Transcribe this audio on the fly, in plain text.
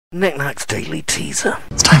Knickknack's Daily Teaser.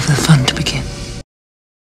 It's time for the fun to begin.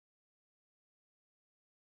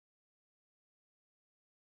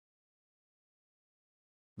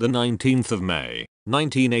 The 19th of May,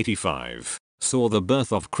 1985, saw the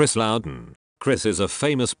birth of Chris Loudon. Chris is a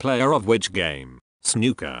famous player of which game?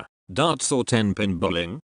 Snooker, darts or 10-pin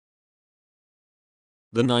bowling?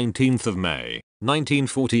 The 19th of May,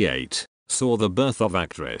 1948, saw the birth of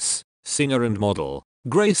actress, singer and model,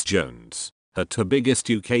 Grace Jones. Her two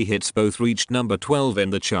biggest UK hits both reached number 12 in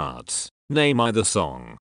the charts. Name either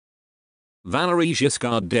song. Valéry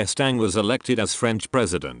Giscard d'Estaing was elected as French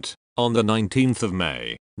president on the 19th of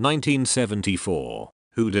May, 1974.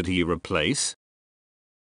 Who did he replace?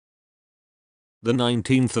 The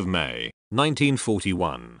 19th of May,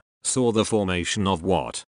 1941, saw the formation of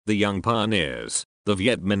what? The Young Pioneers, the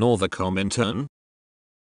Viet Minh or the Comintern?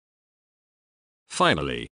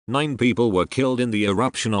 Finally, 9 people were killed in the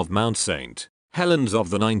eruption of Mount St. Helens of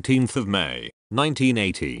the 19th of May,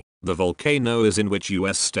 1980. The volcano is in which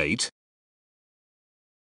US state?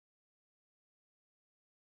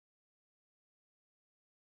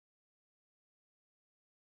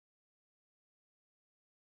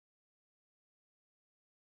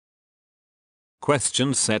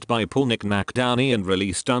 Questions set by Paul Knickknack Downey and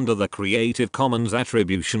released under the Creative Commons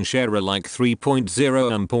Attribution Share Alike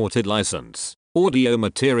 3.0 imported license. Audio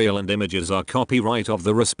material and images are copyright of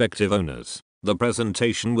the respective owners. The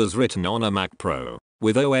presentation was written on a Mac Pro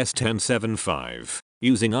with OS X 7.5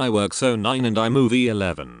 using iWorks 09 and iMovie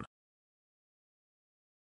 11.